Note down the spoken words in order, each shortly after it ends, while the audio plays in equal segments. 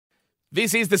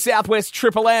This is the Southwest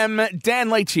Triple M. Dan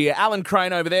Leach here, Alan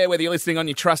Crane over there, whether you're listening on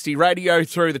your trusty radio,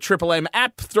 through the Triple M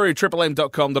app, through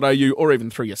triplem.com.au, or even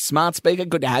through your smart speaker.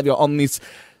 Good to have you on this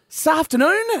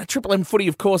afternoon. Triple M footy,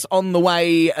 of course, on the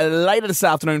way later this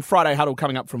afternoon. Friday huddle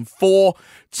coming up from 4.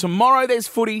 Tomorrow there's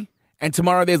footy. And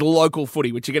tomorrow there's local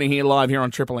footy, which you're going to hear live here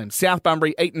on Triple M. South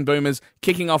Bunbury, Eaton Boomers,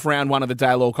 kicking off round 1 of the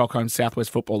Dale Alcock Home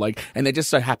Southwest Football League. And there just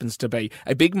so happens to be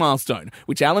a big milestone,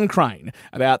 which Alan Crane,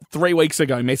 about 3 weeks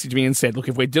ago, messaged me and said, look,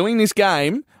 if we're doing this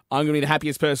game, I'm going to be the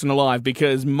happiest person alive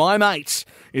because my mate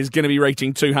is going to be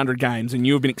reaching 200 games, and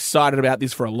you have been excited about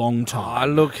this for a long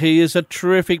time. Oh, look, he is a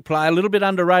terrific player. A little bit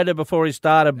underrated before he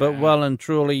started, but well and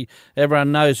truly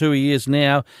everyone knows who he is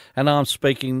now. And I'm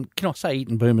speaking, can I say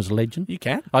Eaton Boomers legend? You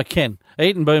can. I can.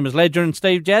 Eaton Boomers legend,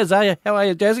 Steve Jas. How are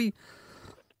you, Jazzy?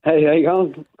 Hey, how you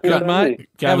going? Good, mate.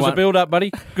 How was the build-up,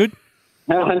 buddy? Good?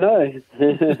 I know.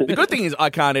 The good thing is I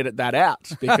can't edit that out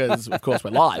because, of course,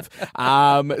 we're live.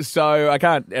 So I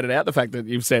can't edit out the fact that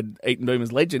you've said Eaton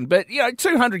Boomers legend. But,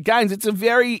 200 games, it's a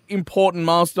very important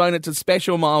milestone. It's a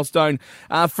special milestone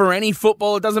for any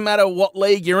football. It doesn't matter what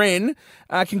league you're in.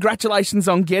 Congratulations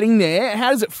on getting there. How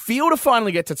does it feel to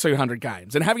finally get to 200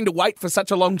 games and having to wait for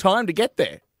such a long time to get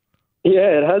there?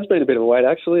 Yeah, it has been a bit of a wait,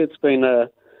 actually. It's been a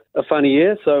funny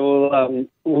year, so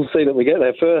we'll see that we get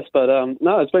there first. But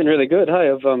no, it's been really good. Hey,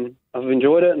 I've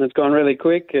enjoyed it, and it's gone really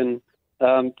quick, and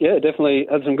definitely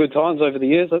had some good times over the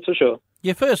years. That's for sure.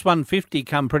 Your first 150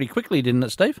 come pretty quickly, didn't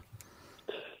it, Steve?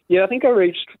 Yeah, I think I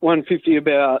reached 150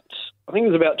 about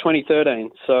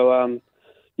 2013. So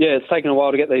it's taken a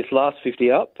while to get these last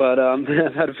 50 up, but I've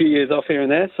had a few years off here and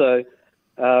there. So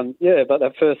but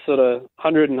that first sort of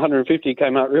 100 and 150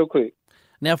 came out real quick.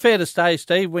 Now, fair to say,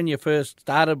 Steve, when you first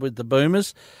started with the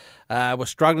Boomers, were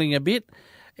struggling a bit.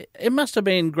 It must have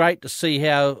been great to see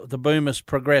how the Boomers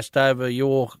progressed over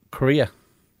your career.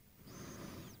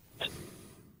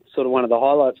 Sort of one of the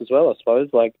highlights as well, I suppose.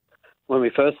 Like when we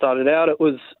first started out, it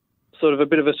was sort of a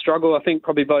bit of a struggle, I think,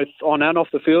 probably both on and off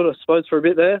the field, I suppose, for a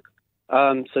bit there.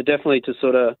 So definitely to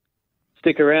sort of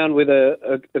stick around with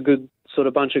a good sort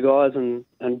of bunch of guys and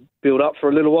build up for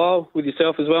a little while with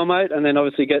yourself as well, mate, and then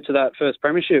obviously get to that first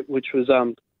premiership, which was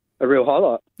a real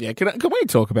highlight. Yeah, can we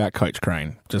talk about Coach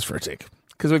Crane just for a tick?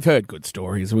 Because we've heard good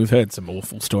stories, we've heard some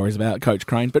awful stories about Coach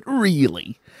Crane, but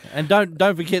really... And don't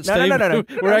forget, Steve, no.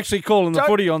 we're actually calling the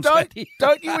footy on Saturday.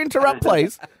 Don't you interrupt,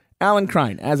 please. Alan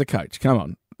Crane, as a coach, come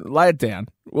on, lay it down.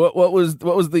 What was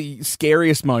the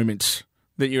scariest moment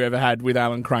that you ever had with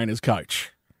Alan Crane as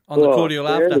coach? On the cordial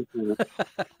after.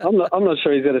 I'm not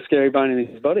sure he's got a scary bone in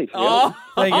his body.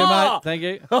 Thank you, mate. Thank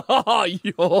you.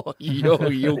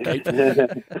 You'll keep.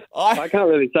 I can't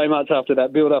really say much after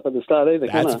that build-up at the start either,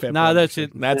 can I? No, that's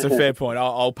it. That's a fair point.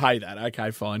 I'll pay that.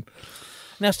 Okay, fine.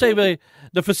 Now, Steve,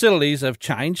 the facilities have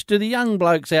changed. Do the young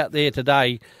blokes out there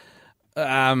today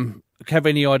have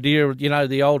any idea,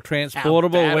 the old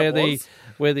transportable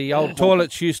where the old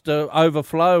toilets used to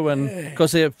overflow? And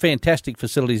because they're fantastic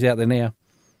facilities out there now.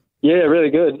 Yeah, really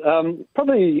good.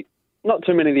 Probably not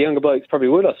too many of the younger blokes probably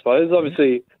would, I suppose.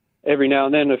 Obviously, every now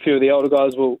and then a few of the older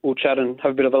guys will chat and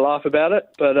have a bit of a laugh about it.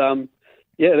 But,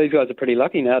 these guys are pretty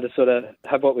lucky now to sort of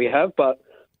have what we have. But,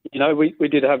 we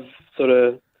did have sort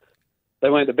of,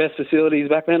 they weren't the best facilities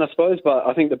back then, I suppose. But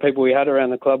I think the people we had around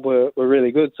the club were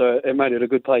really good. So it made it a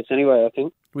good place anyway, I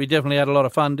think. We definitely had a lot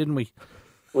of fun, didn't we?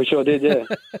 We sure did, yeah.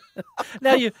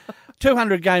 Now, your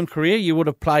 200-game career, you would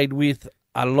have played with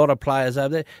a lot of players over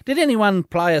there. Did any one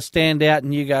player stand out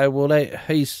and you go, well,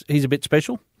 he's a bit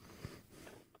special?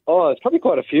 Oh, it's probably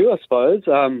quite a few, I suppose.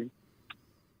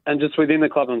 And just within the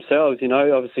club themselves,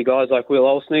 obviously guys like Will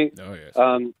Olsney,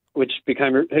 which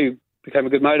became a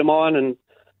good mate of mine,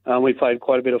 and we played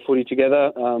quite a bit of footy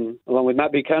together, along with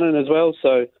Matt Buchanan as well.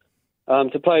 So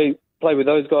to play with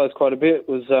those guys quite a bit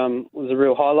was a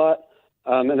real highlight.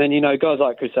 And then, guys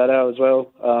like Chris Addow as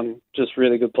well, just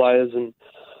really good players. And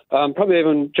probably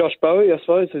even Josh Bowie, I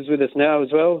suppose, who's with us now as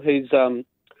well. He's a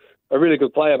really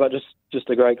good player, but just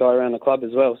a great guy around the club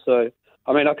as well. So,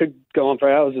 I mean, I could go on for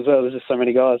hours as well. There's just so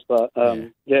many guys. But,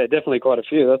 definitely quite a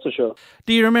few, that's for sure.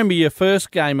 Do you remember your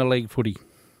first game of league footy?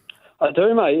 I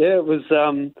do, mate. Yeah, it was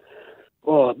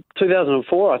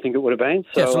 2004, I think it would have been.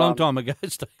 So, that's a long time ago,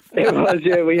 Steve. It was,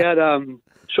 yeah. We had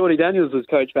Shorty Daniels was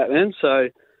coach back then. So,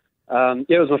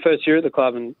 it was my first year at the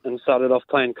club and started off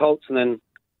playing Colts, and then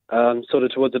sort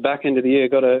of towards the back end of the year,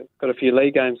 got a few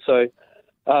league games. So,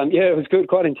 it was good,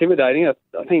 quite intimidating.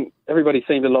 I think everybody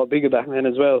seemed a lot bigger back then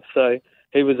as well. So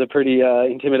he was a pretty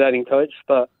intimidating coach.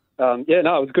 But, it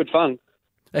was good fun.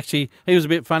 Actually, he was a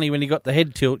bit funny when he got the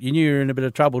head tilt. You knew you were in a bit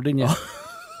of trouble, didn't you?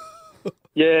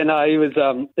 Yeah, no, he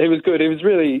was good. He was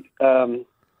really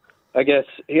I guess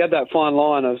he had that fine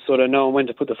line of sort of knowing when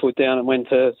to put the foot down and when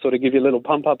to sort of give you a little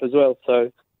pump up as well.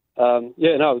 So, it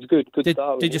was good. Good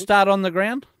start. Did you start on the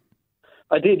ground?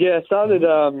 I did, yeah. I started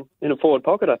in a forward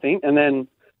pocket, I think, and then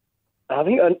I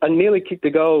think I nearly kicked a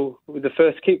goal with the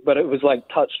first kick, but it was like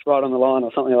touched right on the line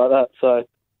or something like that. So,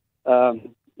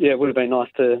 it would have been nice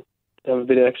to have a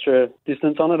bit of extra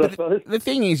distance on it, I suppose. The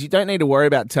thing is, you don't need to worry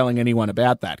about telling anyone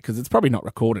about that because it's probably not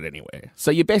recorded anywhere.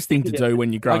 So your best thing to do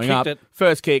when you're growing up,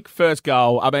 first kick, first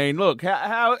goal. I mean, look,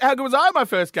 how good was I in my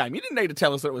first game? You didn't need to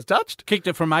tell us that it was touched. Kicked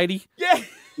it from 80. Yeah.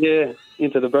 Yeah,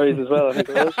 into the breeze as well, I think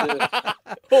it was. Yeah.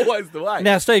 Always the way.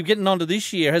 Now, Steve, getting on to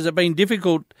this year, has it been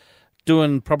difficult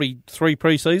doing probably 3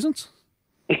 pre-seasons?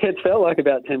 It felt like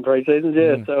about 10 pre-seasons,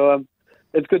 yeah. So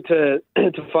it's good to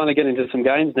finally get into some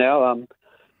games now.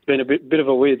 It's been a bit of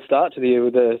a weird start to the year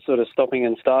with the sort of stopping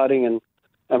and starting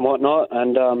and whatnot.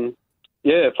 And,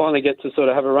 finally get to sort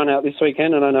of have a run out this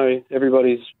weekend. And I know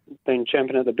everybody's been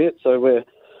champing at the bit, so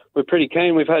we're pretty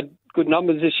keen. We've had good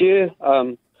numbers this year.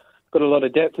 Got a lot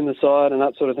of depth in the side and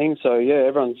that sort of thing. So, yeah,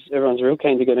 everyone's real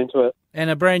keen to get into it. And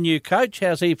a brand new coach,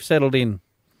 how's he settled in?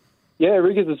 Yeah,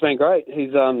 Riggers has been great.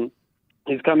 He's come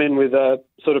in with a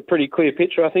sort of pretty clear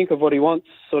picture, I think, of what he wants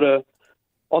sort of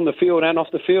on the field and off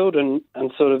the field and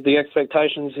sort of the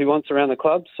expectations he wants around the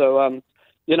club. So,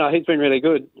 he's been really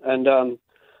good. And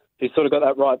he's sort of got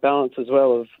that right balance as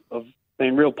well of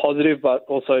being real positive but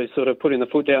also sort of putting the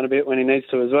foot down a bit when he needs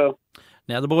to as well.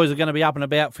 Now, the boys are going to be up and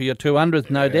about for your 200th,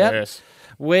 no doubt. Yes.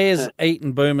 Where's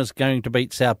Eaton Boomers going to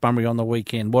beat South Bunbury on the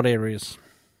weekend? What areas?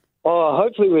 Oh,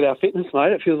 hopefully with our fitness,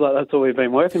 mate. It feels like that's all we've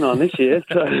been working on this year.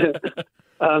 So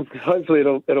hopefully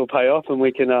it'll pay off and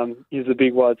we can use the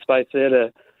big wide space there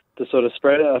to sort of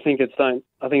spread it. I think it's going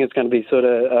to be sort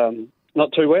of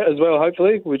not too wet as well,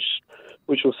 hopefully, which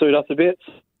will suit us a bit.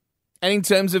 And in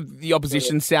terms of the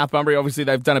opposition, South Bunbury, obviously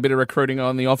they've done a bit of recruiting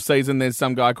on the off-season. There's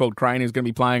some guy called Crane who's going to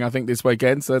be playing, I think, this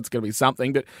weekend, so it's going to be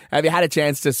something. But have you had a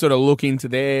chance to sort of look into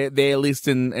their list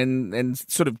and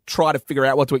sort of try to figure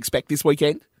out what to expect this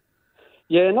weekend?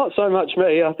 Yeah, not so much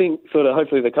me. I think sort of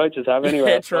hopefully the coaches have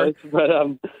anyway. Yeah, true. But,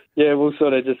 we'll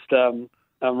sort of just run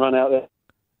out there.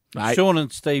 Mate. Sean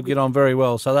and Steve get on very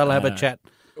well, so they'll have a chat.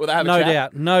 Will they have a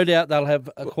chat? No doubt they'll have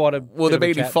quite a Will there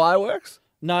be any fireworks?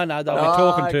 No, they'll be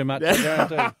talking too much.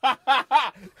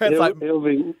 He'll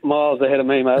be miles ahead of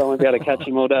me, mate. I won't be able to catch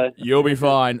him all day. You'll be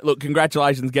fine. Look,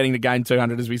 congratulations getting to game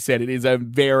 200, as we said. It is a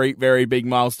very, very big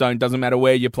milestone. Doesn't matter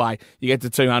where you play. You get to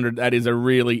 200. That is a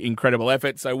really incredible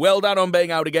effort. So well done on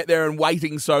being able to get there and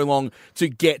waiting so long to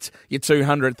get your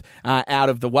 200th out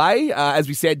of the way. As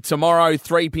we said, tomorrow,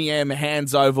 3 p.m,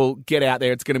 Hands Oval. Get out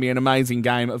there. It's going to be an amazing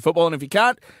game of football. And if you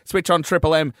can't, switch on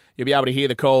Triple M. You'll be able to hear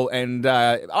the call. And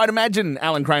I'd imagine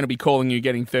Alan Crane will be calling you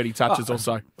getting 30 touches or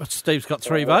so. Steve's got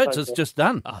 3 votes. It's just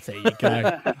done. Oh, there you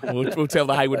go. We'll tell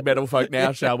the Haywood Medal folk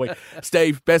now, shall we?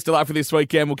 Steve, best of luck for this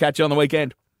weekend. We'll catch you on the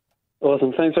weekend.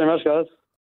 Awesome. Thanks very much, guys.